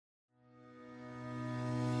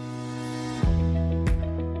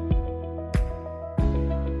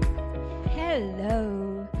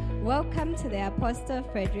to the Apostle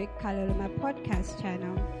Frederick Kaluluma podcast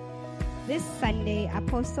channel. This Sunday,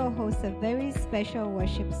 Apostle hosts a very special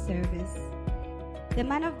worship service. The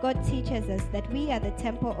man of God teaches us that we are the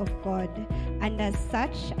temple of God, and as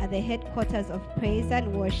such are the headquarters of praise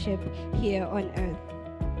and worship here on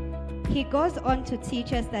earth. He goes on to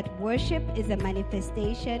teach us that worship is a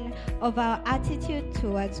manifestation of our attitude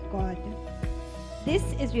towards God. This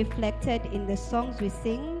is reflected in the songs we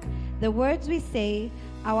sing, the words we say,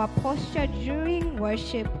 our posture during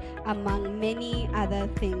worship, among many other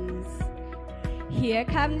things. Here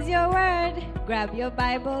comes your word. Grab your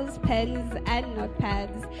Bibles, pens, and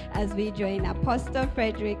notepads as we join Apostle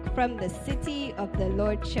Frederick from the City of the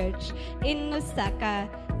Lord Church in Lusaka,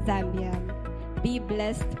 Zambia. Be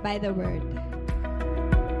blessed by the word.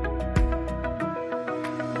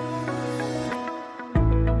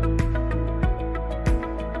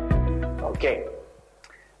 Okay.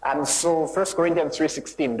 And so 1 Corinthians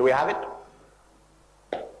 3:16, do we have it?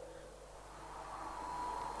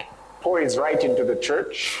 Paul is writing to the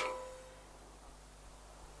church,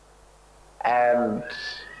 and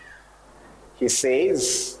he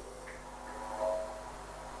says,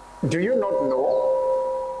 do you not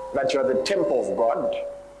know that you are the temple of God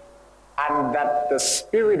and that the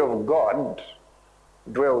Spirit of God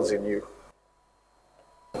dwells in you?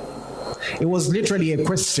 It was literally a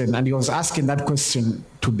question, and he was asking that question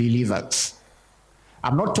to believers.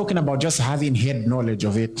 I'm not talking about just having head knowledge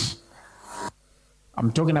of it.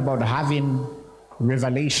 I'm talking about having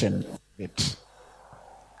revelation of it.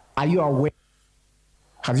 Are you aware?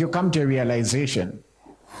 Have you come to a realization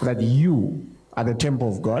that you are the temple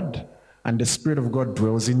of God and the Spirit of God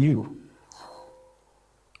dwells in you?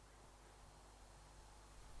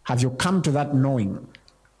 Have you come to that knowing?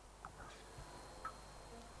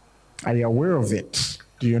 Are you aware of it?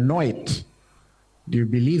 Do you know it? Do you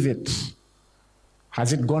believe it?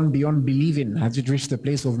 Has it gone beyond believing? Has it reached the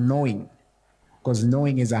place of knowing? Because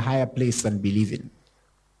knowing is a higher place than believing.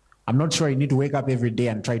 I'm not sure you need to wake up every day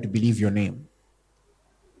and try to believe your name.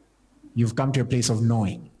 You've come to a place of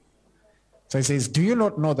knowing. So it says, do you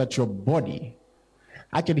not know that your body,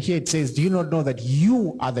 I can hear it says, do you not know that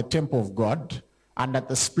you are the temple of God and that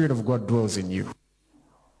the Spirit of God dwells in you?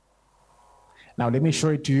 Now let me show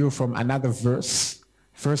it to you from another verse.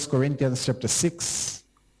 1 Corinthians chapter 6,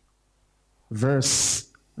 verse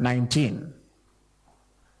 19.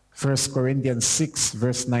 1 Corinthians 6,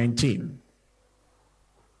 verse 19.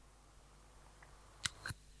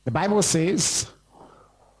 The Bible says,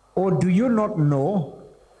 or do you not know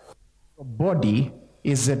your body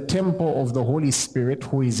is the temple of the Holy Spirit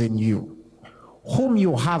who is in you, whom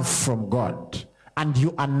you have from God, and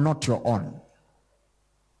you are not your own?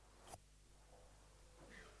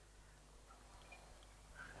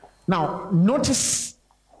 Now, notice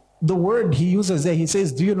the word he uses there. He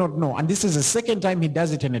says, do you not know? And this is the second time he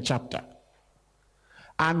does it in a chapter.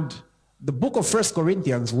 And the book of 1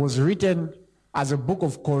 Corinthians was written as a book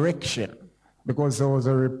of correction because there was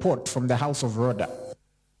a report from the house of Rhoda.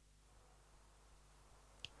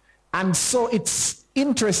 And so it's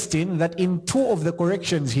interesting that in two of the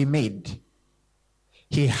corrections he made,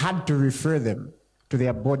 he had to refer them to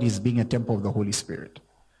their bodies being a temple of the Holy Spirit.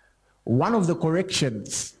 One of the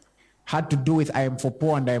corrections had to do with I am for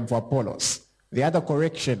Paul and I am for Apollos. The other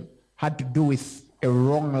correction had to do with a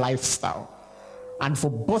wrong lifestyle. And for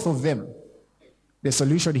both of them, the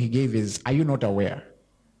solution he gave is, are you not aware?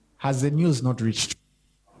 Has the news not reached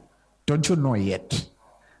you? Don't you know yet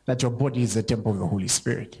that your body is the temple of the Holy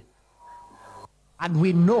Spirit? And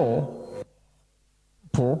we know,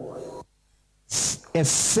 Paul, a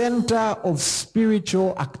center of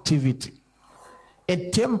spiritual activity. A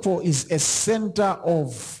temple is a center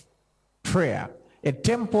of prayer. A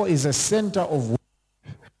temple is a center of worship.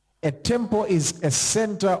 A temple is a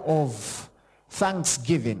center of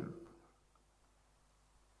thanksgiving.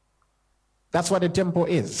 That's what a temple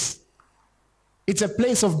is. It's a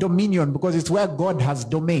place of dominion because it's where God has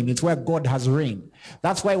domain. It's where God has reign.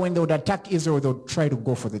 That's why when they would attack Israel, they would try to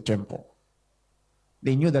go for the temple.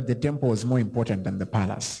 They knew that the temple was more important than the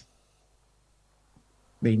palace.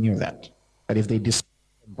 They knew that. But if they destroy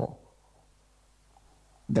the temple,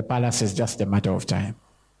 the palace is just a matter of time.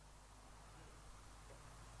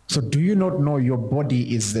 So do you not know your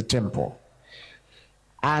body is the temple?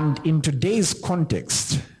 And in today's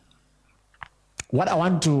context, what I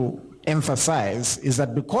want to emphasize is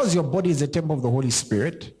that because your body is the temple of the Holy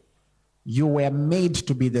Spirit, you were made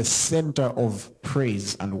to be the center of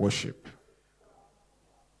praise and worship.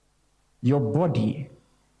 Your body,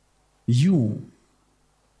 you,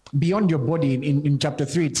 beyond your body, in chapter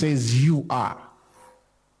 3 it says you are.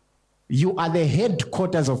 You are the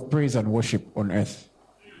headquarters of praise and worship on earth.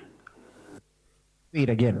 Say it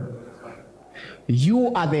again.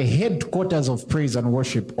 You are the headquarters of praise and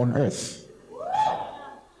worship on earth.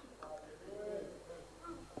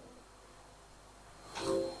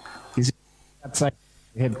 Is it outside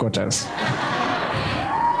the headquarters?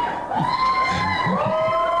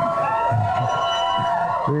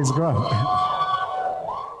 Praise God.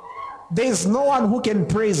 There's no one who can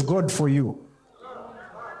praise God for you.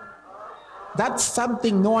 That's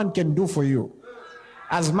something no one can do for you.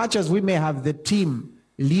 As much as we may have the team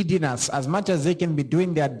leading us, as much as they can be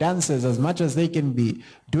doing their dances, as much as they can be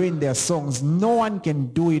doing their songs, no one can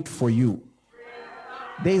do it for you.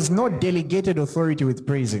 There is no delegated authority with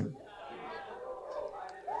praising.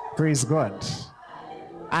 Praise God.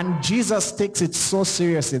 And Jesus takes it so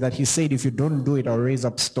seriously that he said, if you don't do it, I'll raise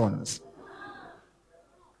up stones.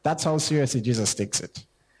 That's how seriously Jesus takes it.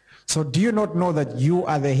 So do you not know that you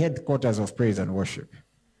are the headquarters of praise and worship?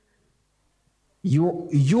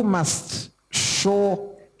 You must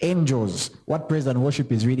show angels what praise and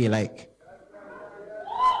worship is really like.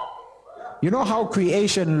 You know how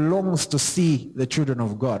creation longs to see the children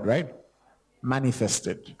of God, right?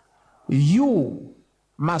 Manifested. You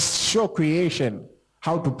must show creation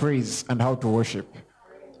how to praise and how to worship.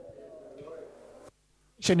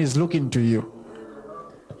 Creation is looking to you.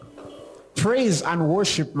 Praise and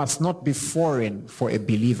worship must not be foreign for a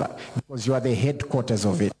believer because you are the headquarters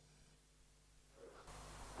of it.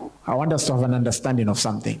 I want us to have an understanding of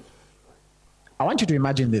something. I want you to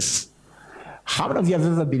imagine this. How many of you have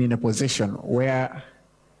ever been in a position where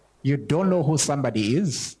you don't know who somebody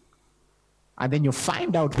is, and then you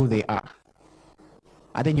find out who they are,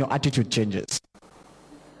 and then your attitude changes?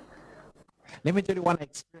 Let me tell you one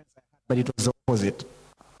experience I had, but it was the opposite.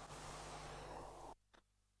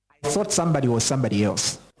 I thought somebody was somebody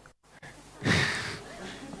else.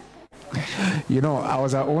 You know, I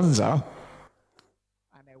was at Onza,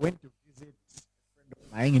 and I went to visit a friend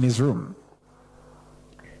of mine in his room.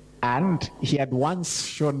 And he had once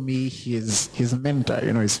shown me his mentor,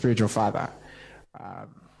 you know, his spiritual father,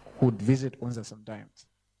 who would visit Onza sometimes.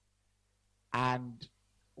 And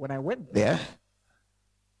when I went there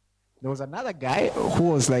was another guy who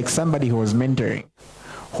was like somebody who was mentoring,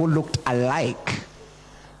 who looked alike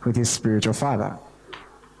with his spiritual father.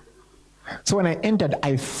 So when I entered,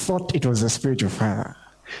 I thought it was the spiritual father.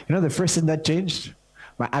 You know, the first thing that changed?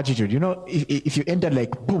 My attitude. You know, if you entered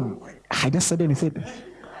like, boom, I just suddenly said,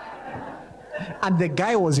 and the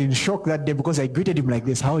guy was in shock that day because I greeted him like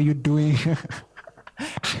this, how are you doing?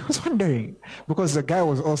 I was wondering, because the guy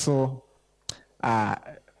was also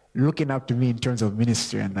looking up to me in terms of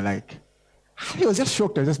ministry and the like. He was just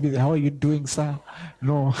shocked. I was just be like, how are you doing, sir?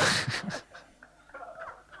 No.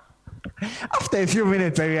 After a few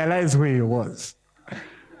minutes, I realized where he was.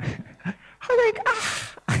 I'm like,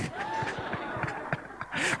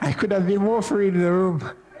 I could have been more free in the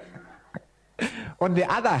room. On the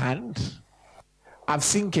other hand, I've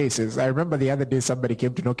seen cases. I remember the other day somebody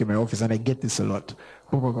came to knock in my office, and I get this a lot.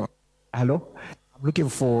 Hello? I'm looking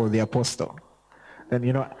for the apostle. Then,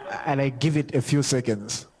 you know, and I give it a few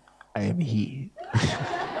seconds. I am he.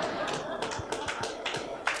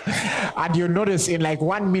 And you notice in like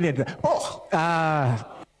 1 minute,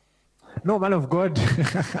 no, man of God.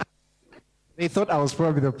 They thought I was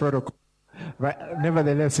probably the protocol. But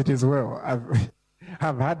nevertheless, it is well.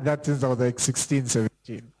 I've had that since I was like 16,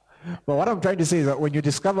 17. But what I'm trying to say is that when you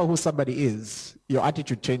discover who somebody is, your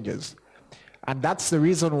attitude changes. And that's the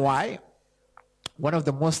reason why one of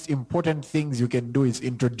the most important things you can do is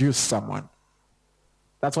introduce someone.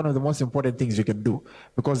 That's one of the most important things you can do,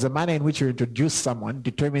 because the manner in which you introduce someone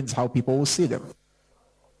determines how people will see them.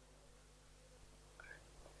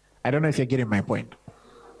 I don't know if you're getting my point.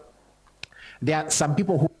 There are some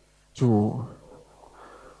people who go to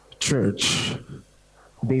church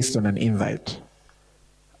based on an invite,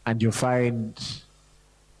 and you find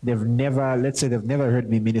they've never heard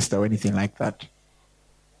me minister or anything like that.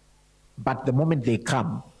 But the moment they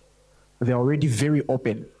come, they're already very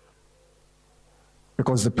open,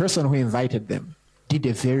 because the person who invited them did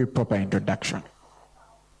a very proper introduction.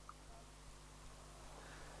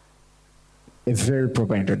 A very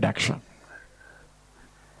proper introduction.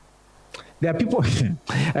 There are people,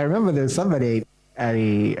 I remember there's somebody,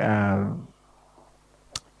 there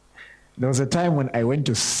was a time when I went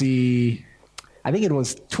to see, I think it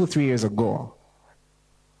was 2-3 years ago,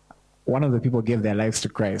 one of the people gave their lives to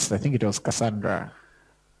Christ. I think it was Cassandra.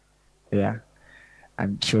 Yeah.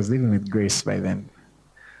 And she was living with Grace by then.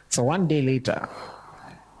 So one day later,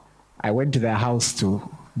 I went to their house to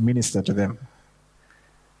minister to them.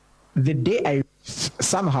 The day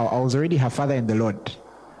somehow I was already her father in the Lord.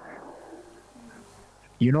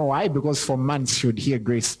 You know why? Because for months she would hear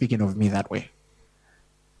Grace speaking of me that way.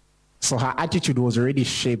 So her attitude was already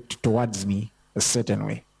shaped towards me a certain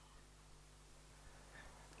way.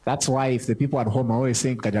 That's why if the people at home are always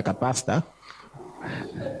saying Kajaka Pastor,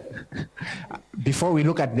 before we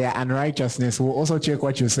look at their unrighteousness, we'll also check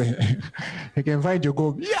what you say. You can find you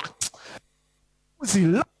go, yeah.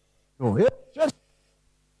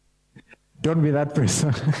 Don't be that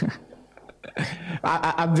person.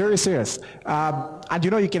 I'm very serious. And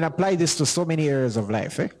you can apply this to so many areas of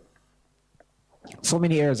life. So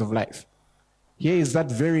many areas of life. Here is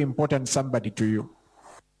that very important somebody to you.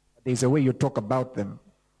 There's a way you talk about them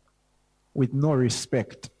with no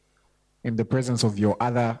respect in the presence of your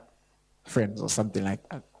other friends or something like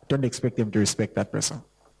that. Don't expect them to respect that person.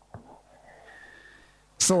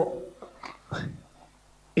 So,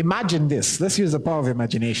 imagine this. Let's use the power of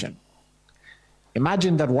imagination.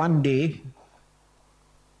 Imagine that one day,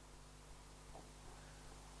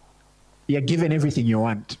 you're given everything you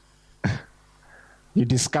want. You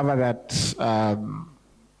discover that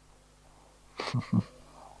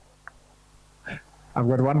I've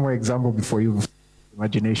got one more example before you.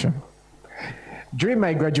 Imagination. During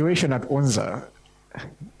my graduation at Onza,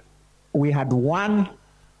 we had one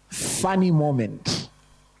funny moment.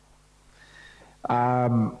 They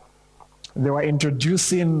were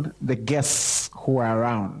introducing the guests who were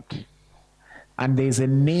around, and there's a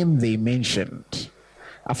name they mentioned.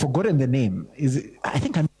 I've forgotten the name. I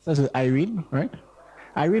think it starts with Irene, right?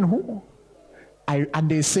 Irene who? And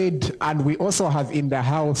they said, and we also have in the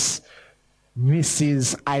house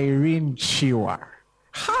Mrs. Irene Chiwa.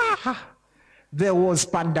 Ha ha! There was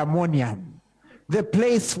pandemonium. The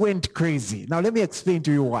place went crazy. Now let me explain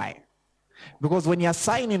to you why. Because when you're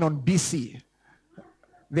signing on BC,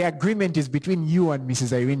 the agreement is between you and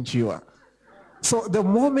Mrs. Irene Chiwa. So the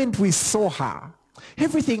moment we saw her,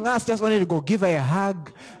 everything else just wanted to go give her a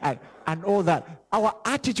hug and all that. Our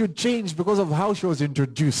attitude changed because of how she was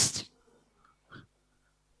introduced.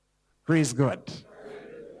 Praise God.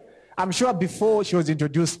 I'm sure before she was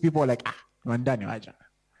introduced, people were like,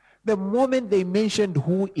 the moment they mentioned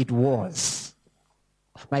who it was,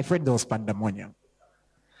 my friend, there was pandemonium.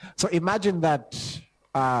 So imagine that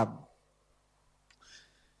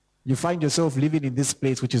you find yourself living in this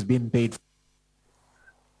place which is being paid for.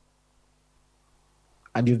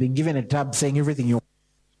 And you've been given a tab saying everything you want.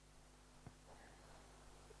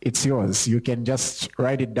 It's yours. You can just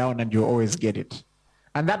write it down and you always get it.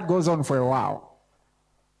 And that goes on for a while.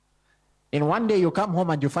 And one day you come home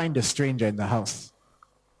and you find a stranger in the house,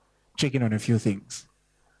 checking on a few things.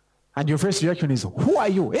 And your first reaction is, who are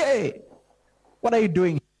you? Hey, what are you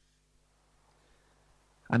doing?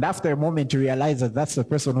 And after a moment you realize that that's the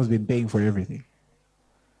person who's been paying for everything.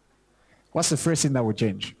 What's the first thing that would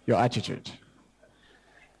change? Your attitude.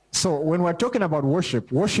 So when we're talking about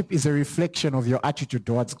worship, worship is a reflection of your attitude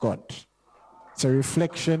towards God. It's a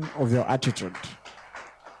reflection of your attitude.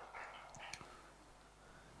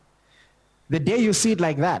 The day you see it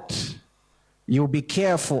like that, you'll be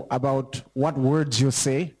careful about what words you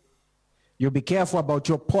say. You'll be careful about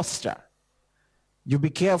your posture. You'll be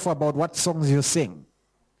careful about what songs you sing.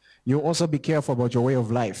 You'll also be careful about your way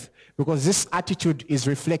of life. Because this attitude is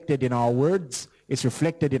reflected in our words. It's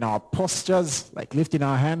reflected in our postures, like lifting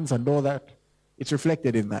our hands and all that. It's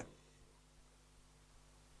reflected in that.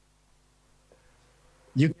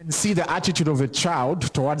 You can see the attitude of a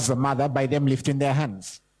child towards the mother by them lifting their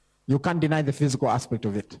hands. You can't deny the physical aspect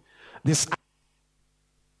of it. This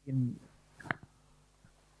in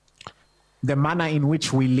the manner in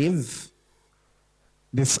which we live,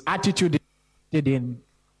 this attitude is in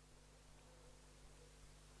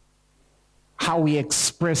how we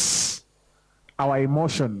express our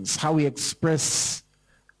emotions, how we express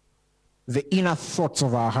the inner thoughts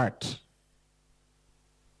of our heart.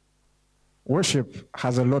 Worship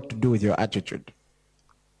has a lot to do with your attitude.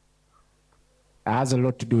 It has a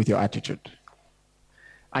lot to do with your attitude.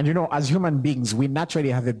 And as human beings, we naturally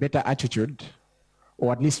have a better attitude,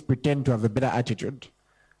 or at least pretend to have a better attitude,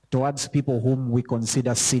 towards people whom we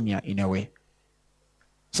consider senior in a way.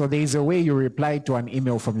 So there is a way you reply to an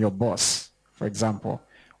email from your boss, for example,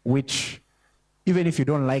 which, even if you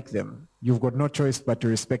don't like them, you've got no choice but to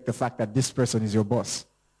respect the fact that this person is your boss.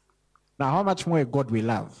 Now, how much more a God we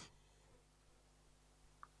love?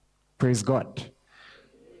 Praise God.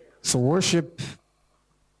 So worship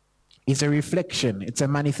is a reflection, it's a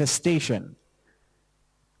manifestation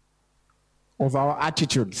of our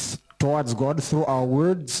attitudes towards God through our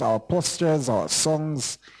words, our postures, our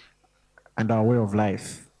songs, and our way of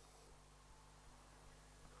life.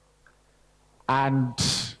 And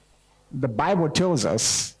the Bible tells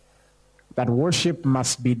us that worship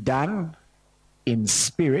must be done in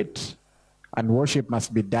spirit and worship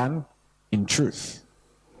must be done in truth.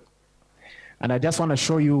 And I just want to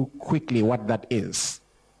show you quickly what that is,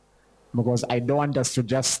 because I don't want us to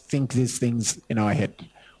just think these things in our head.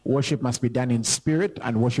 Worship must be done in spirit,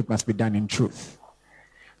 and worship must be done in truth.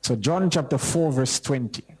 So John chapter 4 verse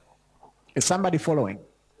 20. Is somebody following?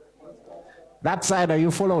 That side, are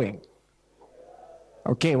you following?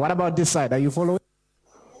 Okay, what about this side? Are you following?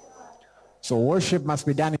 So worship must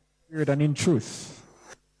be done in spirit and in truth.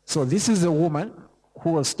 So this is a woman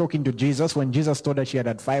who was talking to Jesus when Jesus told her she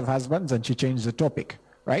had 5 husbands, and she changed the topic,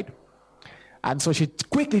 right? And so she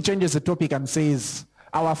quickly changes the topic and says,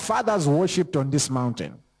 our fathers worshipped on this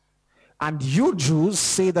mountain. And you Jews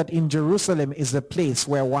say that in Jerusalem is the place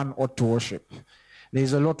where one ought to worship. There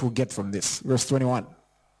is a lot we get from this. Verse 21.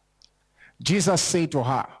 Jesus said to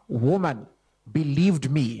her, woman, believe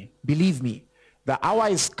me, the hour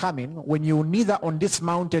is coming when you neither on this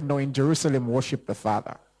mountain nor in Jerusalem worship the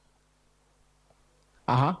Father.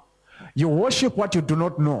 You worship what you do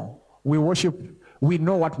not know. We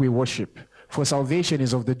know what we worship, for salvation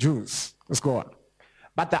is of the Jews. Let's go on.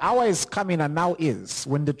 But the hour is coming, and now is,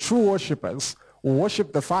 when the true worshippers will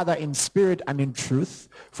worship the Father in spirit and in truth,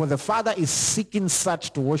 for the Father is seeking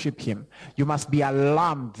such to worship him. You must be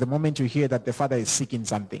alarmed the moment you hear that the Father is seeking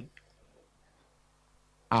something.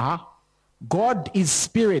 God is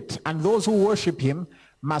spirit, and those who worship him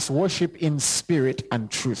must worship in spirit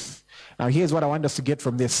and truth. Now here's what I want us to get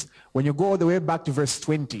from this. When you go all the way back to verse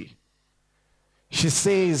 20, she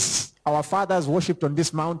says, our fathers worshipped on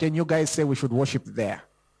this mountain. You guys say we should worship there.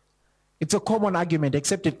 It's a common argument,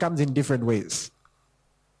 except it comes in different ways.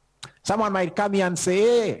 Someone might come here and say,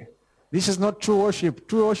 hey, this is not true worship.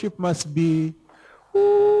 True worship must be,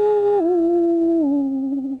 ooh.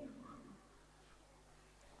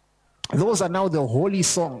 Those are now the holy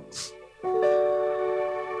songs.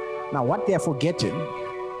 Now what they are forgetting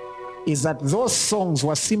is that those songs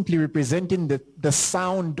were simply representing the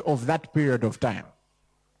sound of that period of time.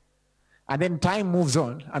 And then time moves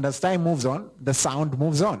on, and as time moves on, the sound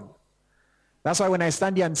moves on. That's why when I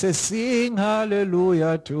stand here and say, sing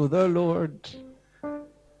hallelujah to the Lord,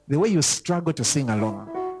 the way you struggle to sing along,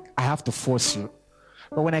 I have to force you.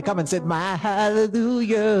 But when I come and say, my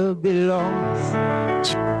hallelujah belongs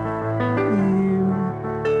to you.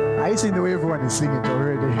 I see the way everyone is singing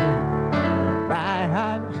already.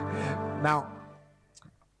 Now,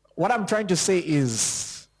 what I'm trying to say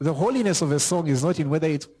is the holiness of a song is not in whether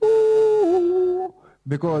it's ooh,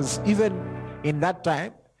 because even in that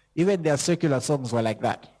time, even their secular songs were like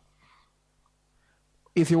that.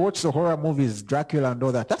 If you watch the horror movies, Dracula and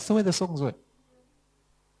all that, that's the way the songs were.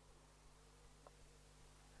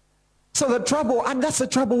 So the trouble, and that's the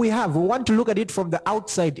trouble we have. We want to look at it from the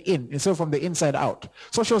outside in instead of from the inside out.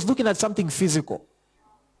 So she was looking at something physical.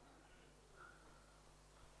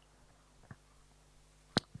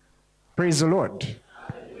 Praise the Lord.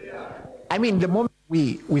 I mean, the moment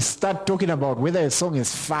we start talking about whether a song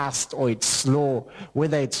is fast or it's slow,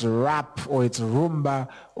 whether it's rap or it's rumba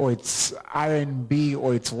or it's R&B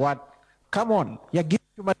or it's what, come on, you're giving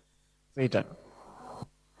too much to Satan.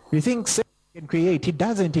 You think Satan can create? He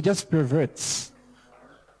doesn't, he just perverts.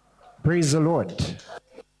 Praise the Lord.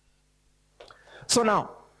 So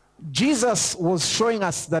now, Jesus was showing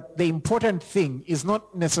us that the important thing is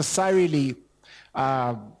not necessarily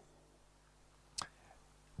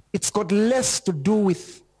it's got less to do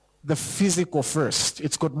with the physical first.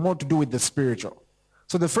 It's got more to do with the spiritual.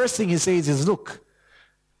 So the first thing he says is, look,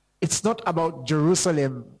 it's not about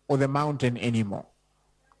Jerusalem or the mountain anymore.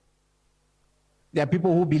 There are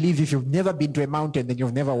people who believe if you've never been to a mountain, then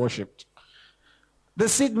you've never worshipped. The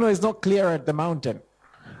signal is not clear at the mountain.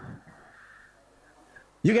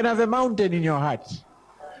 You can have a mountain in your heart.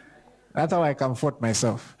 That's how I comfort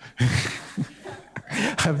myself.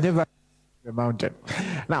 I've never a mountain.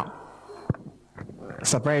 Now,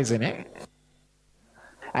 surprising, eh?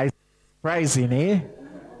 Surprising, eh?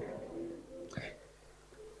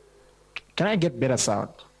 Can I get better sound?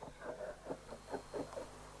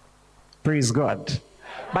 Praise God.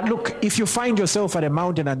 But look, if you find yourself at a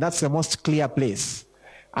mountain and that's the most clear place,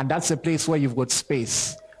 and that's the place where you've got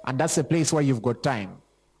space, and that's the place where you've got time,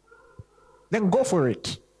 then go for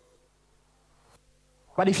it.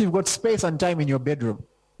 But if you've got space and time in your bedroom,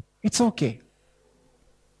 it's okay.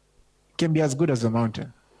 It can be as good as the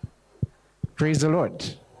mountain. Praise the Lord.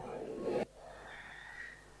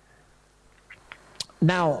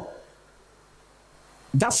 Now,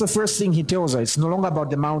 that's the first thing he tells us. It's no longer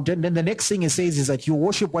about the mountain. Then the next thing he says is that you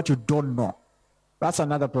worship what you don't know. That's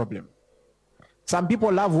another problem. Some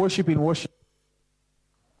people love worshiping worship.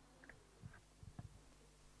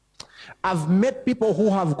 I've met people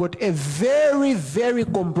who have got a very, very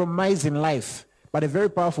compromising life, but a very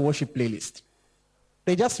powerful worship playlist.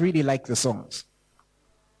 They just really like the songs.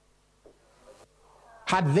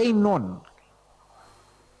 Had they known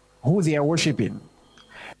who they are worshiping,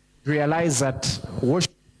 realize that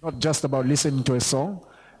worship is not just about listening to a song,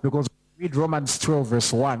 because read Romans 12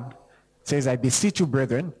 verse 1, it says, I beseech you,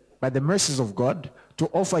 brethren, by the mercies of God, to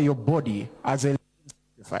offer your body as a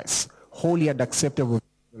sacrifice, holy and acceptable to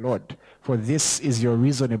the Lord, for this is your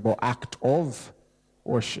reasonable act of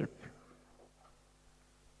worship.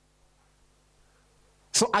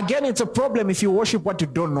 So again, it's a problem if you worship what you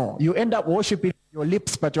don't know. You end up worshiping your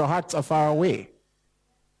lips, but your hearts are far away.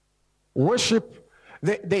 Worship,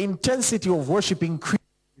 the intensity of worship increases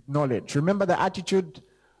with knowledge. Remember the attitude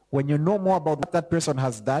when you know more about what that person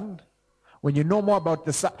has done, when you know more about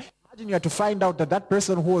imagine you had to find out that that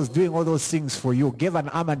person who was doing all those things for you gave an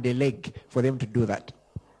arm and a leg for them to do that.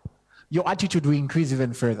 Your attitude will increase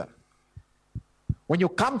even further. When you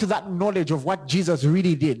come to that knowledge of what Jesus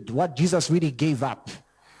really did, what Jesus really gave up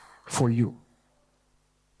for you,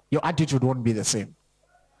 your attitude won't be the same.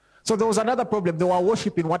 So there was another problem. They were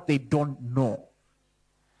worshiping what they don't know.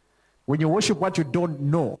 When you worship what you don't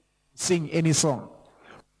know, sing any song.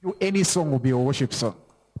 Any song will be a worship song.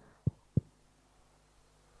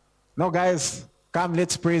 Now guys, come,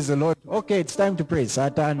 let's praise the Lord. Okay, it's time to praise.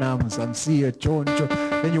 Satanam, Samsiya, Chon.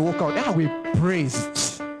 Then you walk out. We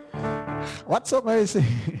praised. What song are you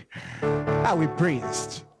saying? We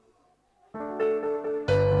praised.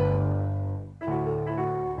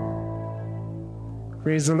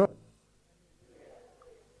 Praise the Lord.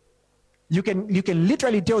 You can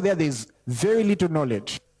literally tell there's very little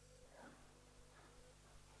knowledge.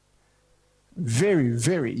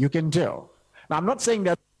 Very, you can tell. Now, I'm not saying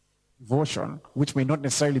that devotion, which may not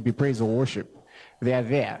necessarily be praise or worship, they are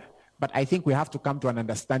there. But I think we have to come to an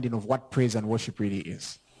understanding of what praise and worship really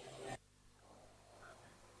is.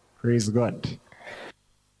 Praise God.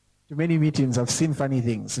 Too many meetings, I've seen funny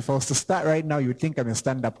things. If I was to start right now, you'd think I'm a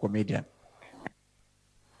stand-up comedian.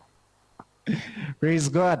 Praise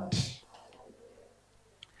God.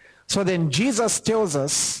 So then Jesus tells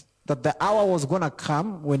us that the hour was going to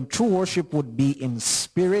come when true worship would be in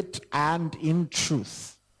spirit and in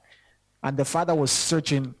truth. And the Father was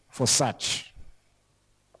searching for such.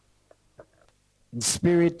 In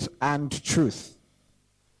spirit and truth.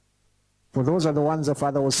 For those are the ones the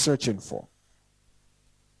Father was searching for.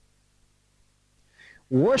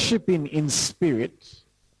 Worshipping in spirit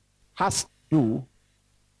has to do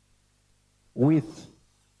with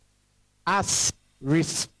us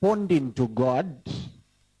responding to God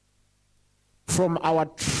from our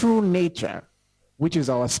true nature, which is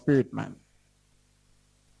our spirit man.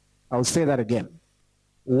 I'll say that again.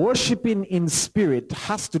 Worshipping in spirit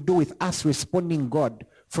has to do with us responding God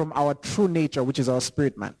from our true nature, which is our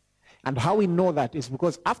spirit man. And how we know that is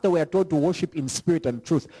because after we are told to worship in spirit and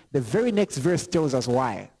truth, the very next verse tells us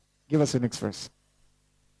why. Give us the next verse.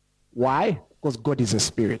 Why? Because God is a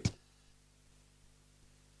spirit.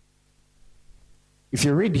 If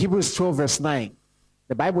you read Hebrews 12 verse 9,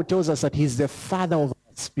 the Bible tells us that he's the Father of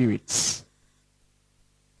our spirits.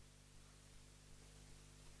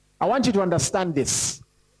 I want you to understand this.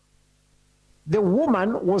 The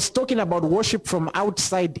woman was talking about worship from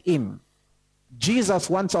outside in. Jesus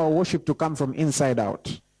wants our worship to come from inside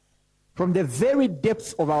out. From the very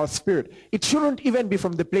depths of our spirit. It shouldn't even be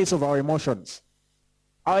from the place of our emotions.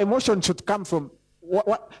 Our emotion should come from,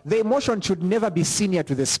 the emotion should never be senior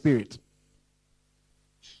to the spirit.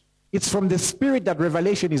 It's from the spirit that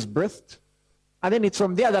revelation is birthed. And then it's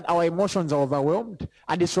from there that our emotions are overwhelmed.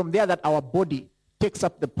 And it's from there that our body takes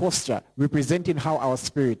up the posture representing how our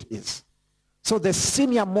spirit is. So the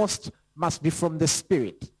senior most must be from the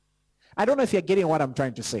spirit. I don't know if you're getting what I'm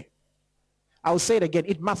trying to say. I'll say it again.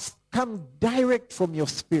 It must come direct from your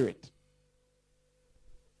spirit.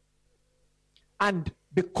 And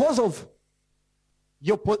because of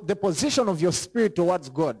the position of your spirit towards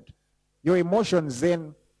God, your emotions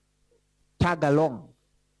then tag along.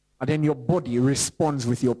 And then your body responds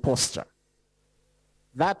with your posture.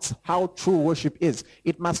 That's how true worship is.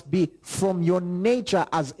 It must be from your nature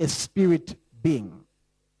as a spirit being.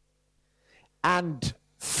 And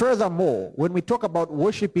furthermore, when we talk about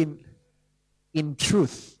worshiping in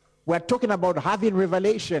truth, we're talking about having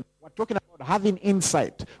revelation. We're talking about having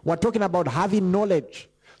insight. We're talking about having knowledge.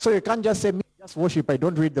 So you can't just say, me just worship, I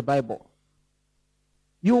don't read the Bible.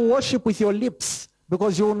 You worship with your lips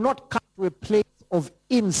because you will not come to a place of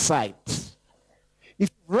insight. If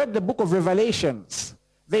you've read the book of Revelations,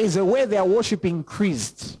 there is a way their worship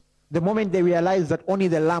increased the moment they realized that only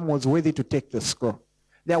the Lamb was worthy to take the scroll.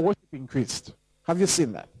 Their worship increased. Have you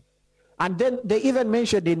seen that? And then they even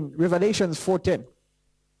mentioned in Revelations 4:10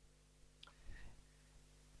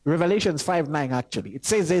 Revelations 5:9 actually. It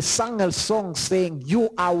says they sang a song saying, you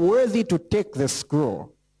are worthy to take the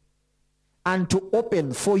scroll and to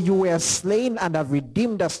open, for you were slain and have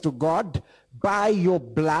redeemed us to God by your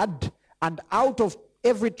blood and out of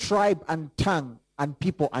every tribe and tongue and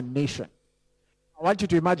people and nation. I want you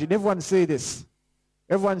to imagine, everyone say this.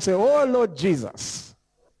 Everyone say, oh Lord Jesus,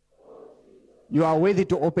 you are worthy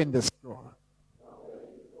to open the scroll.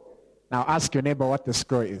 Now ask your neighbor what the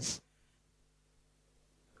scroll is.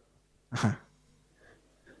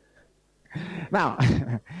 Now,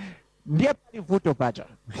 dear Palivuto Pacha,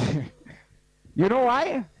 you know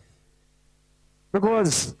why?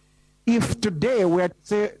 Because if today we're to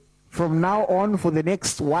say from now on for the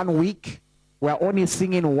next 1 week, we're only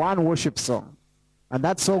singing one worship song. And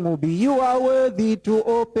that song will be, you are worthy to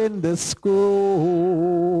open the scroll.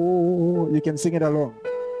 You can sing it along.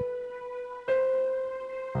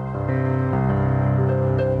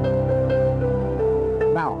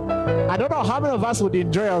 Now, I don't know how many of us would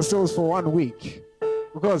enjoy ourselves for 1 week.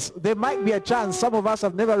 Because there might be a chance some of us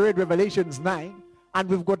have never read Revelations 9 and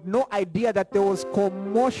we've got no idea that there was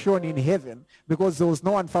commotion in heaven because there was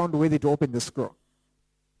no one found worthy to open the scroll.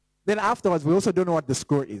 Then afterwards, we also don't know what the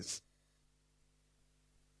scroll is.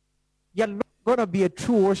 You're not going to be a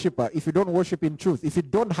true worshiper if you don't worship in truth, if you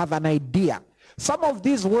don't have an idea. Some of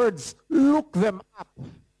these words, look them up.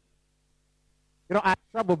 You know, I had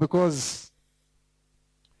trouble because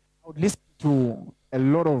I would listen to a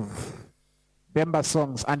lot of Bemba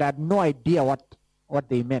songs and I had no idea what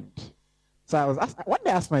they meant. So I was one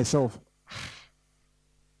day I asked myself,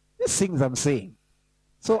 these things I'm saying.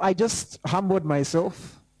 So I just humbled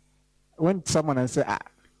myself, went to someone and said,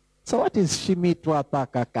 so what is Shimitwa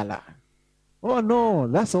Pakakala? Oh no,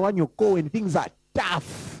 that's the one you call when things are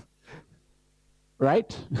tough.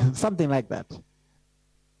 Right? Something like that.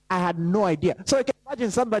 I had no idea. So you can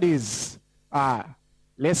imagine somebody's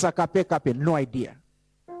Lesa Kape Kape, no idea.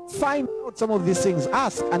 Find out some of these things,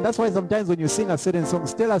 ask, and that's why sometimes when you sing a certain song,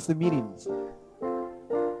 tell us the meanings.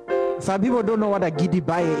 Some people don't know what a Gidi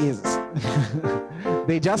Baye is.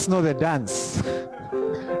 They just know the dance.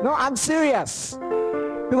 No, I'm serious.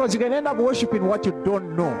 Because you can end up worshiping what you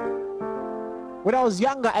don't know. When I was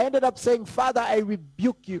younger, I ended up saying, Father, I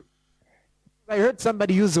rebuke you. I heard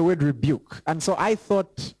somebody use the word rebuke, and so I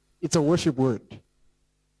thought it's a worship word.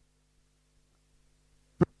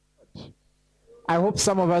 I hope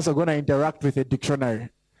some of us are going to interact with a dictionary.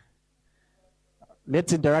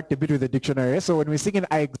 Let's interact a bit with the dictionary. So when we're singing,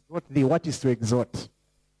 I exhort thee, what is to exhort?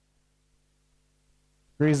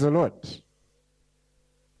 Praise the Lord.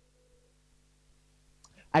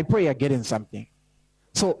 I pray you're getting something.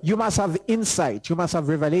 So you must have insight. You must have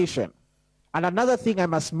revelation. And another thing I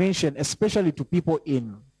must mention, especially to people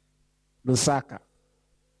in Lusaka.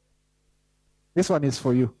 This one is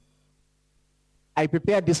for you. I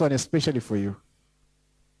prepared this one especially for you.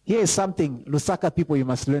 Here is something, Lusaka people, you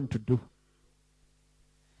must learn to do.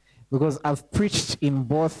 Because I've preached in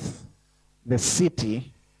both the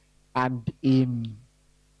city and in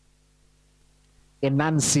a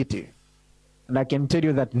non-city. And I can tell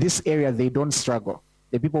you that this area, they don't struggle.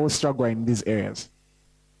 The people who struggle are in these areas.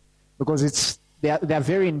 Because they are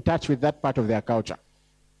very in touch with that part of their culture.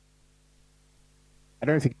 I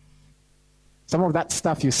don't think some of that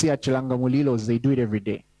stuff you see at Chilangamulilos, they do it every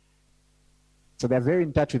day. So they're very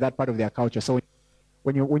in touch with that part of their culture. So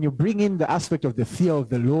when you bring in the aspect of the fear of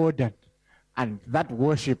the Lord and that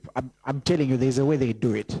worship, I'm telling you, there's a way they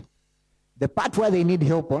do it. The part where they need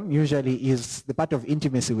help on usually is the part of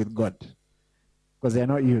intimacy with God, because they're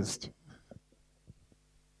not used.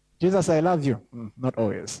 Jesus, I love you. Not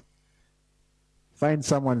always. Find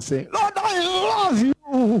someone saying, Lord, I love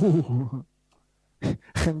you.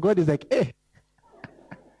 And God is like, hey,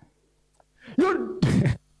 you.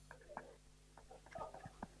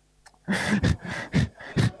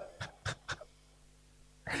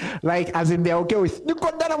 Like, as in they're okay with,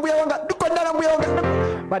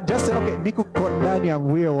 but just say, okay,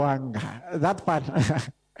 that part.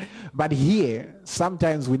 But here,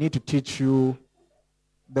 sometimes we need to teach you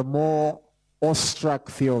the more awestruck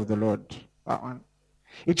fear of the Lord. That one.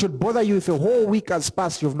 It should bother you if a whole week has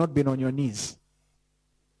passed, you've not been on your knees.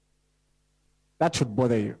 That should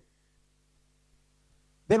bother you.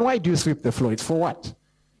 Then why do you sweep the floor? It's for what?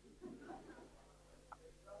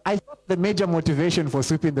 I thought the major motivation for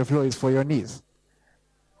sweeping the floor is for your knees.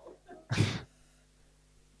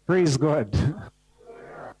 Praise God.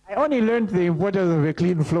 I only learned the importance of a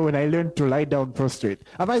clean floor when I learned to lie down prostrate.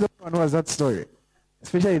 Am I the one who has that story?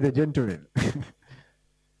 Especially the gentlemen.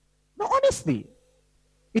 No, honestly.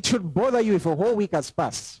 It should bother you if a whole week has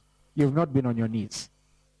passed, you've not been on your knees.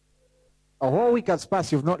 A whole week has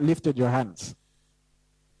passed, you've not lifted your hands.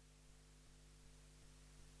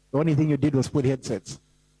 The only thing you did was put headsets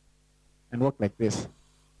and walk like this.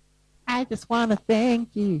 I just want to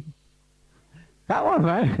thank you. Come on,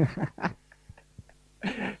 man.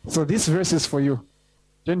 So this verse is for you.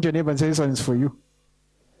 Turn to your neighbor and say, this one is for you.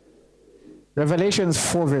 Revelations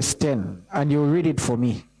 4 verse 10. And you'll read it for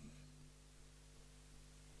me.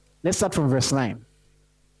 Let's start from verse 9.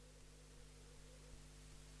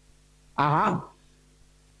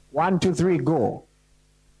 1, 2, 3, go.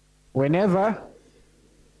 Whenever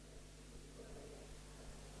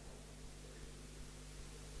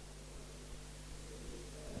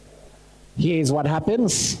here is what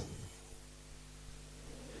happens.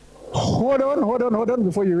 Hold on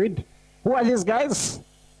before you read. Who are these guys?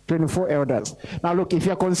 24 elders. Now look, if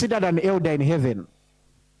you're considered an elder in heaven,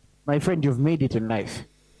 my friend, you've made it in life.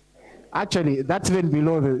 Actually, that's even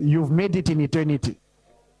below you've made it in eternity.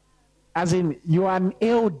 As in, you are an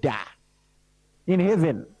elder in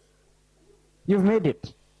heaven. You've made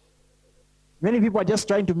it. Many people are just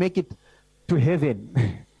trying to make it to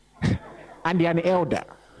heaven. And they're an elder.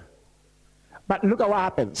 But look at what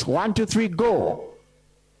happens. 1, 2, 3, go.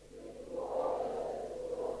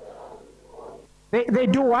 They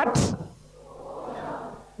do what?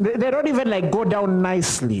 They don't even like go down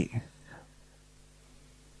nicely.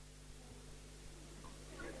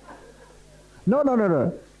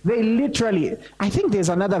 No. They literally, I think there's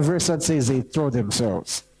another verse that says they throw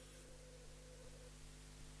themselves.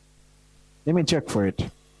 Let me check for it.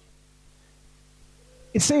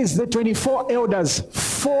 It says the 24 elders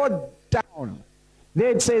fall down. There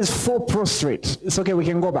it says fall prostrate. It's okay, we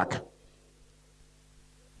can go back.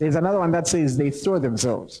 There's another one that says they throw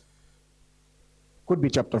themselves. Could be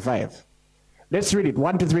chapter 5. Let's read it.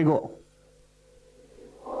 1, 2, 3, go.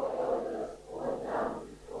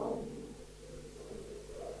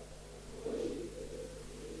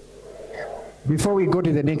 Before we go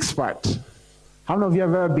to the next part, how many of you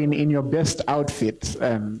have ever been in your best outfit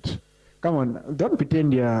and come on, don't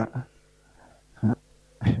pretend you're,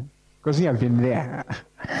 because you have been there.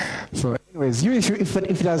 So anyways, if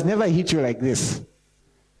it has never hit you like this,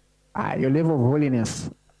 your level of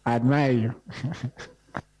holiness, I admire you.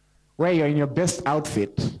 Where you're in your best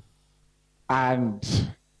outfit and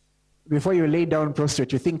before you lay down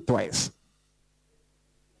prostrate, you think twice.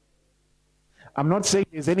 I'm not saying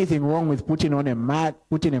there's anything wrong with putting a mat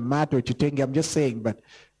or chitenge. I'm just saying, but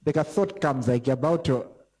like a thought comes, like you're about to,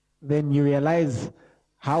 then you realize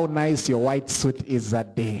how nice your white suit is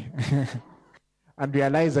that day. And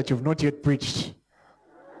realize that you've not yet preached.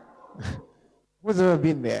 Who's ever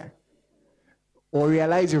been there? Or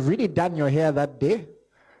realize you've really done your hair that day,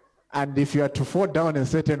 and if you are to fall down a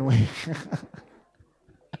certain way,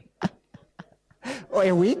 or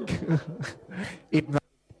a wig,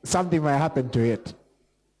 something might happen to it.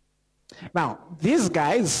 Now, these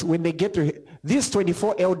guys, when they get to, these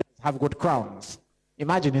 24 elders have got crowns.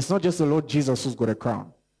 Imagine, it's not just the Lord Jesus who's got a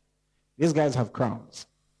crown. These guys have crowns.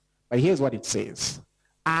 But here's what it says.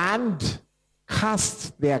 And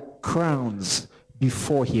cast their crowns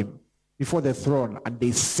before him, before the throne, and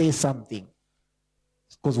they say something.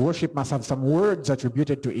 Because worship must have some words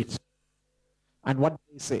attributed to it. And what do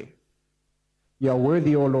they say? You are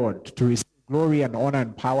worthy, O Lord, to receive glory and honor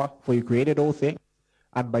and power, for you created all things,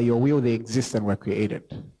 and by your will they exist and were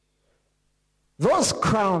created. Those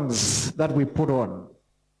crowns that we put on,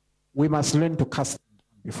 we must learn to cast them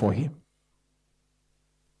before him.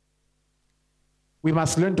 We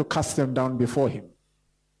must learn to cast them down before him.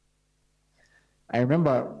 I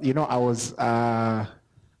remember, I was the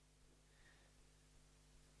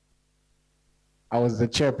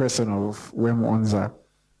chairperson of Wemo Onza.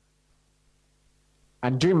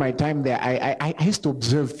 And during my time there, I used to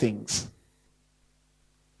observe things.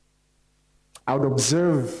 I would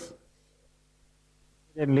observe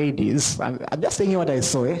ladies. I'm just saying what I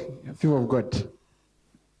saw, people of God.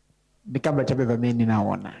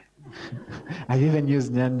 I've even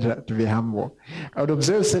used Nyanja to be humble. I would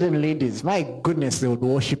observe certain ladies. My goodness, they would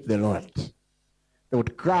worship the Lord. They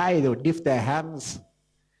would cry, they would lift their hands.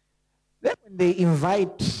 Then when they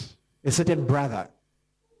invite a certain brother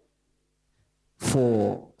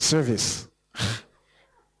for service,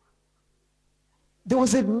 there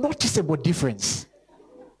was a noticeable difference.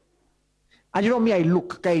 And me, I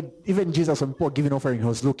look, even Jesus, when Paul giving offering, he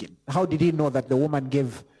was looking. How did he know that the woman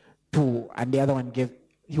gave 2 and the other one gave?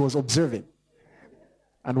 He was observing.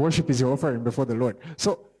 And worship is your offering before the Lord.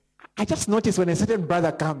 So I just noticed when a certain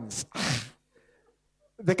brother comes,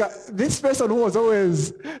 this person who was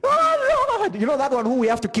always, oh Lord, that one who we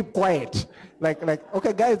have to keep quiet. Like,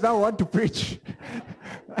 okay guys, now I want to preach.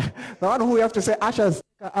 The one who we have to say, ushers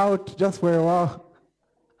out just for a while.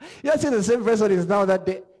 You see, the same person is now that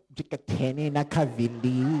Jikateni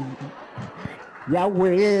nakavili.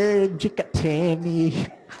 Yahweh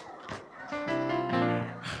Jikateni.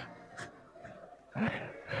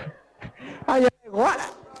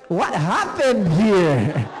 What happened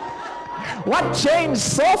here? What changed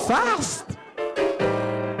so fast?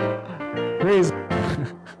 Praise.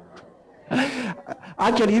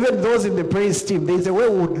 Actually, even those in the praise team, there's a way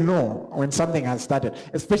we would know when something has started,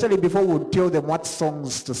 especially before we would tell them what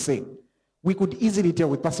songs to sing. We could easily tell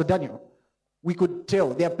with Pastor Daniel. We could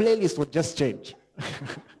tell their playlist would just change.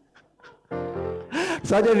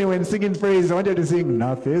 Suddenly when singing praise, I wanted to sing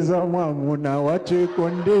Nafeza Mwamuna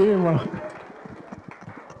Wachekondema.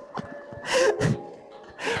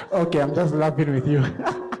 Okay, I'm just laughing with you.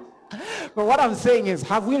 But what I'm saying is,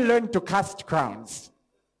 have we learned to cast crowns?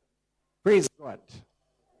 Praise God.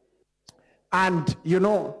 And you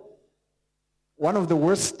know, one of the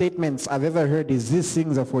worst statements I've ever heard is, these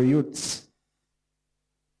things are for youths.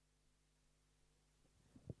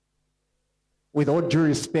 With all due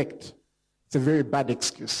respect, it's a very bad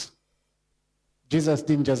excuse. Jesus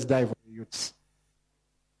didn't just die for the youths.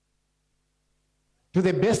 To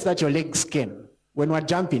the best that your legs can. When we're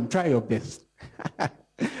jumping, try your best.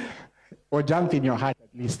 Or jump in your heart at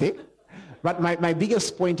least. Eh? But my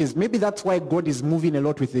biggest point is, maybe that's why God is moving a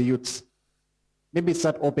lot with the youths. Maybe it's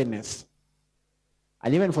that openness.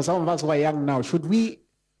 And even for some of us who are young now, should we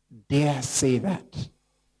dare say that?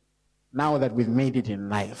 Now that we've made it in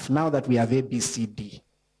life, now that we have ABCD,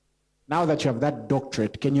 now that you have that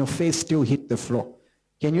doctorate, can your face still hit the floor?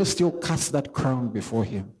 Can you still cast that crown before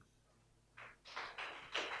him?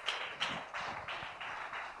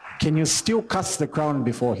 Can you still cast the crown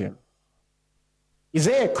before him? Is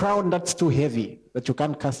there a crown that's too heavy that you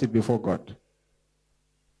can't cast it before God?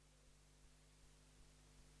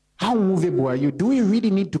 How movable are you? Do we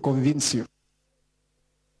really need to convince you?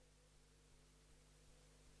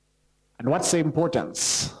 And what's the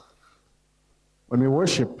importance? When we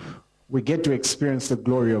worship, we get to experience the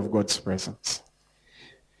glory of God's presence.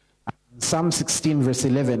 Psalm 16 verse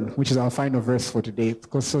 11, which is our final verse for today,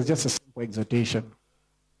 because it's just a simple exhortation.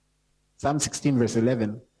 Psalm 16 verse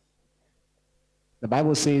 11. The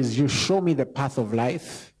Bible says, you show me the path of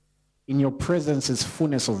life. In your presence is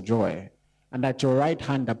fullness of joy. And at your right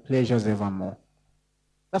hand are pleasures evermore.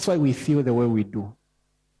 That's why we feel the way we do.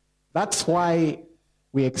 That's why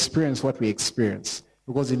we experience what we experience.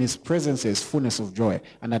 Because in his presence is fullness of joy.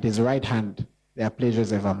 And at his right hand, there are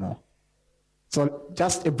pleasures evermore. So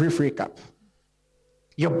just a brief recap.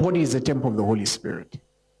 Your body is the temple of the Holy Spirit.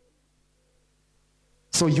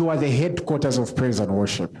 So you are the headquarters of praise and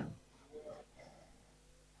worship.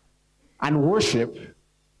 And worship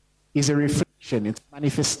is a reflection, it's a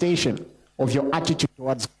manifestation of your attitude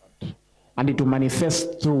towards God. And it will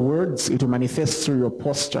manifest through words, it will manifest through your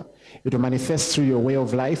posture, it will manifest through your way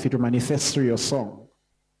of life, it will manifest through your song.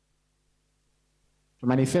 It will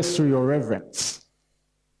manifest through your reverence.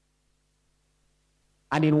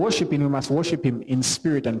 And in worshiping, we must worship him in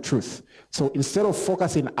spirit and truth. So instead of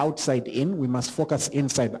focusing outside in, we must focus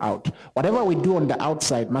inside out. Whatever we do on the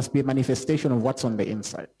outside must be a manifestation of what's on the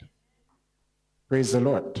inside. Praise the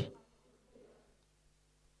Lord.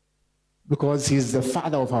 Because he's the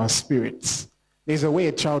father of our spirits. There's a way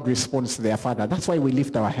a child responds to their father. That's why we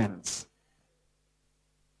lift our hands.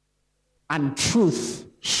 And truth,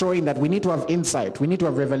 showing that we need to have insight. We need to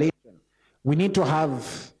have revelation. We need to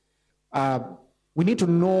have... we need to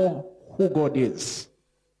know who God is.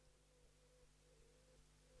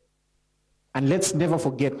 And let's never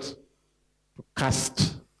forget to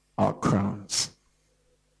cast our crowns.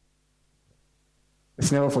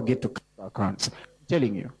 Let's never forget to cast our crowns. I'm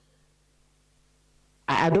telling you.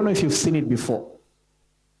 I don't know if you've seen it before.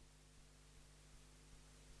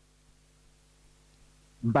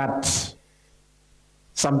 But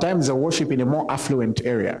sometimes the worship in a more affluent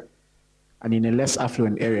area and in a less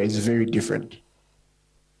affluent area is very different.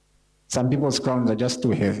 Some people's crowns are just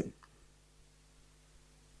too heavy.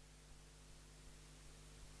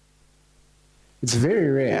 It's very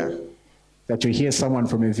rare that you hear someone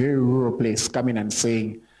from a very rural place coming and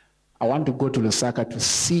saying, I want to go to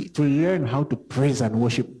Lusaka to learn how to praise and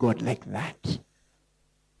worship God like that.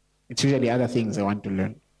 It's usually other things I want to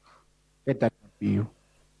learn. Let that not be you.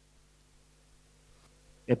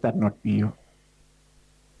 Let that not be you.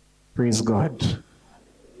 Praise God.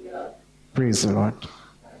 Praise the Lord.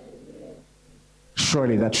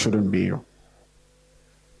 Surely that shouldn't be you.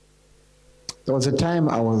 There was a time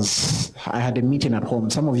I had a meeting at home.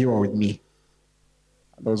 Some of you were with me.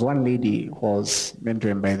 There was one lady who was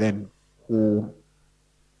mentoring by then, who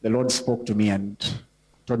the Lord spoke to me and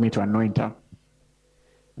told me to anoint her.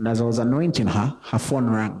 And as I was anointing her, her phone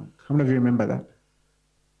rang. How many of you remember that?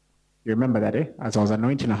 You remember that, eh? As I was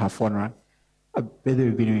anointing her phone, right? I bet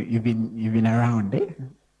you've been around, eh?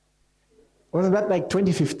 Wasn't that like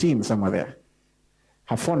 2015 somewhere there?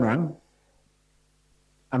 Her phone rang,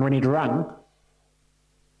 and when it rang,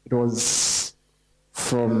 it was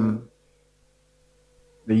from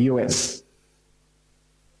the US.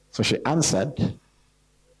 So she answered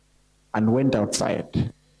and went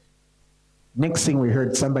outside. Next thing we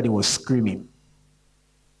heard, somebody was screaming.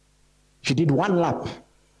 She did one lap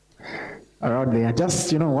around there,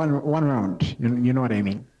 just, one round. You know what I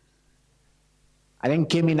mean? And then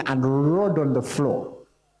came in and rolled on the floor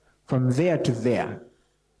from there to there.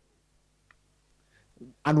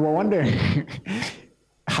 And we're wondering,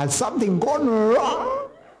 has something gone wrong?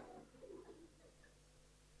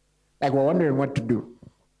 Like, we're wondering what to do.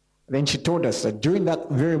 Then she told us that during that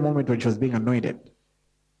very moment when she was being anointed,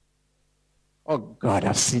 oh God,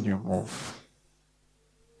 I've seen you move.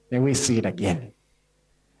 Then we see it again.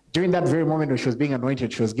 During that very moment when she was being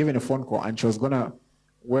anointed, she was given a phone call and she was going to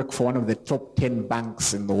work for one of the top 10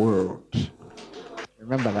 banks in the world.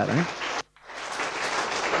 Remember that, eh?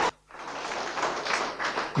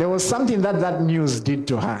 There was something that news did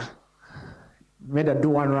to her. Made her do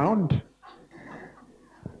one round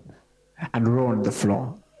and roll on the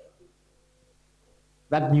floor.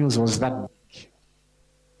 That news was that big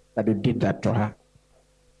that it did that to her.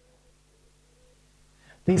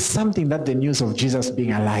 There's something that the news of Jesus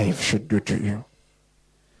being alive should do to you.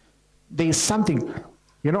 There's something,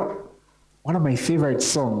 one of my favorite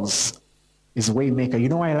songs is Waymaker. You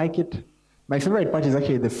know why I like it? My favorite part is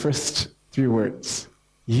actually the first 3 words.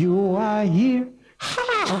 You are here.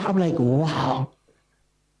 Ha! I'm like, wow.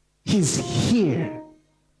 He's here.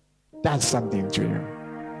 That's something to you.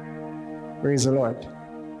 Praise the Lord.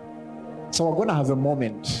 So we're going to have a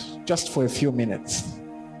moment just for a few minutes.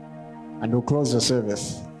 And we'll close the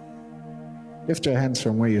service. Lift your hands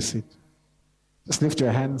from where you sit. Just lift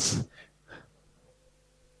your hands.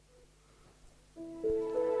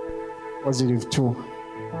 Positive 2.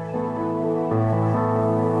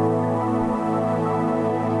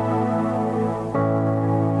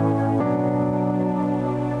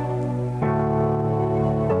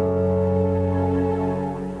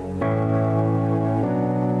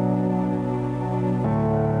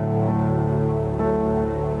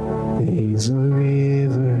 There's a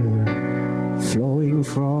river flowing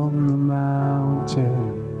from the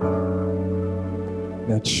mountain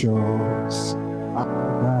that shows our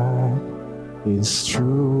God is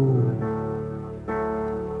true.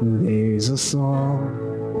 There's a song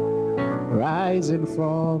rising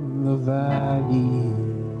from the valley.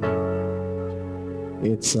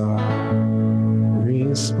 It's our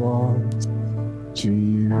response to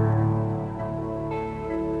you.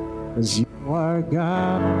 'Cause you are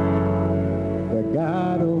God, the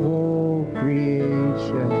God of all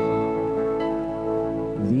creation.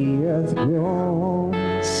 The earth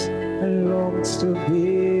groans and longs to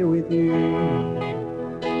be with you.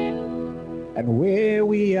 And where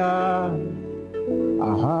we are,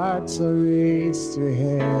 our hearts are raised to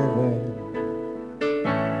heaven.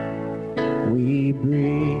 We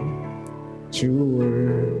bring to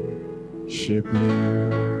worship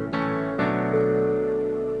you.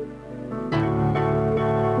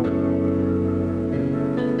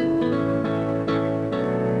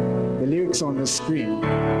 On the screen.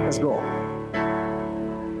 Let's go.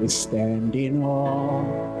 We stand in awe,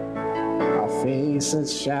 our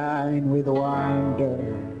faces shine with wonder,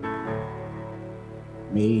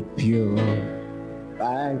 made pure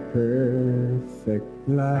by perfect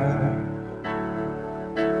love.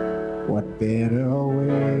 What better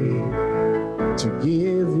way to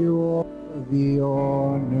give you all the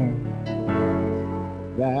honor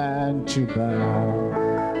than to bow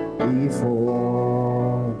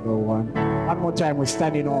before the one. One more time, we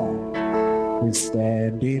stand in awe. We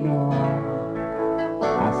stand in awe.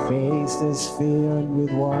 Our faces filled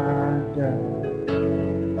with wonder,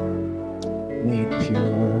 made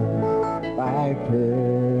pure by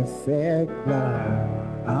perfect love.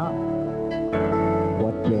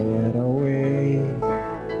 What better way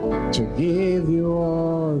to give you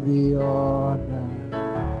all the honor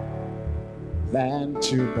than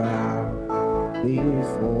to bow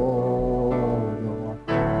before the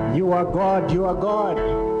one. You are God, you are God,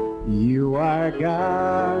 you are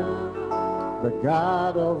God, the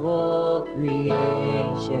God of all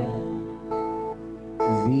creation.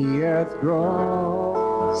 The earth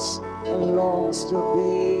groans and longs to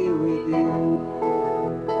be with you.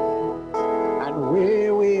 And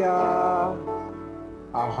where we are,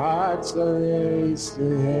 our hearts are raised to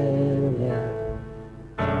heaven.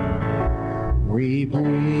 We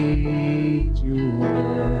bring to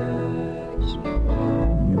worship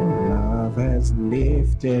your love. love has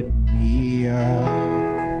lifted me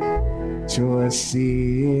up to a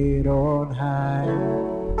seat on high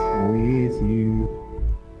with you,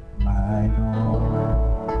 my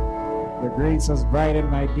Lord. Your grace has brightened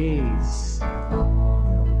my days.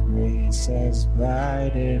 Your grace has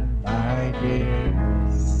brightened my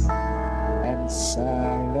days and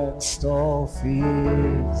silenced all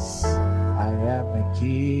fears. I am a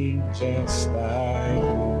king just like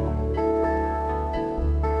you.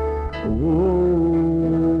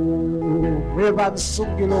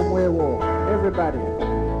 Everybody.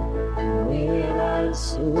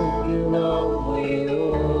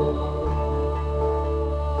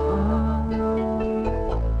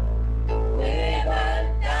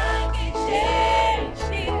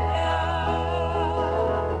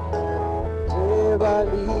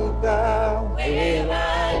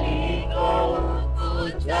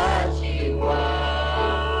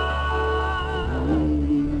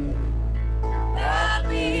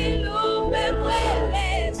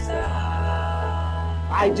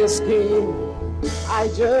 I just came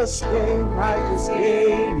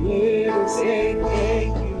here to say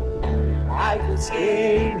thank you. I just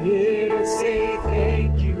came here to say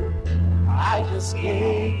thank you. I just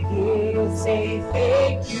came here to say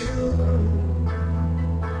thank you.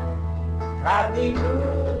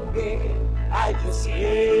 Hallelujah. I just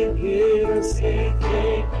came here to say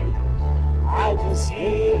thank you. I just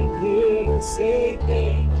came here to say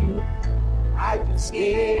thank you. I just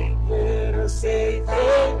came here to say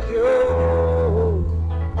thank you.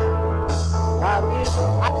 I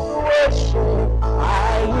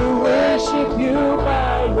will worship you,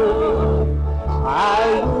 my Lord.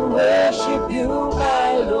 I will worship you,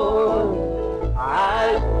 my Lord.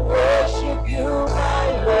 I will worship you,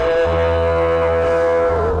 my Lord.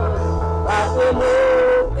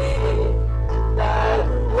 I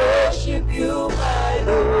will worship you, my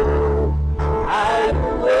Lord. I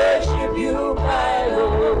will worship you, my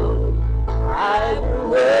Lord. I will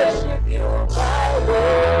worship you, my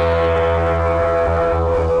Lord.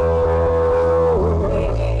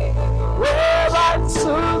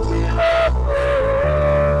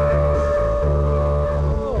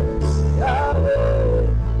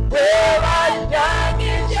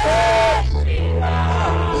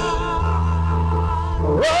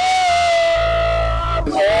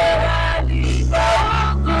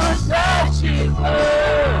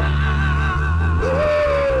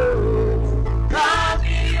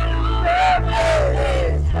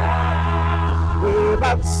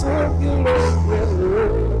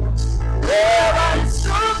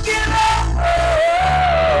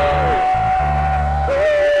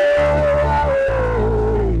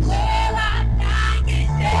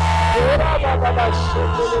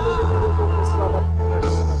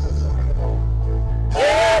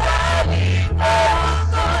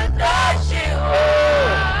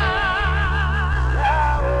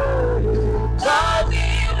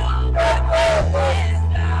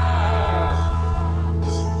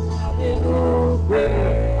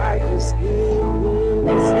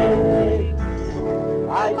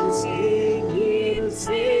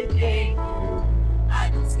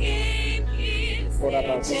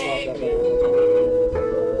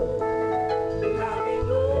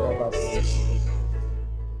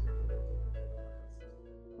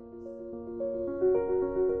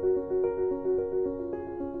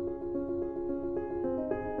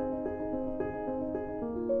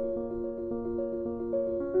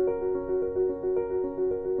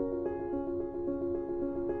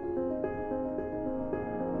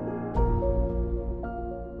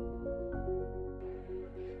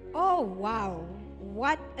 Oh, wow.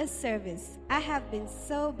 What a service. I have been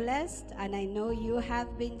so blessed, and I know you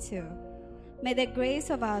have been too. May the grace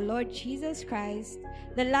of our Lord Jesus Christ,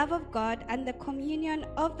 the love of God, and the communion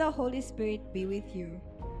of the Holy Spirit be with you.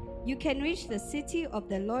 You can reach the City of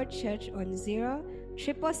the Lord Church on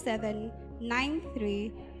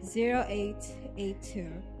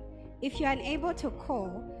 077-930882. If you are unable to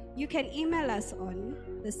call, you can email us on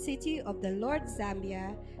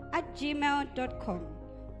thecityoftheLordZambia@gmail.com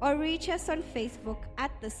or reach us on Facebook at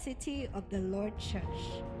the City of the Lord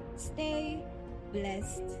Church. Stay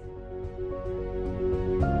blessed.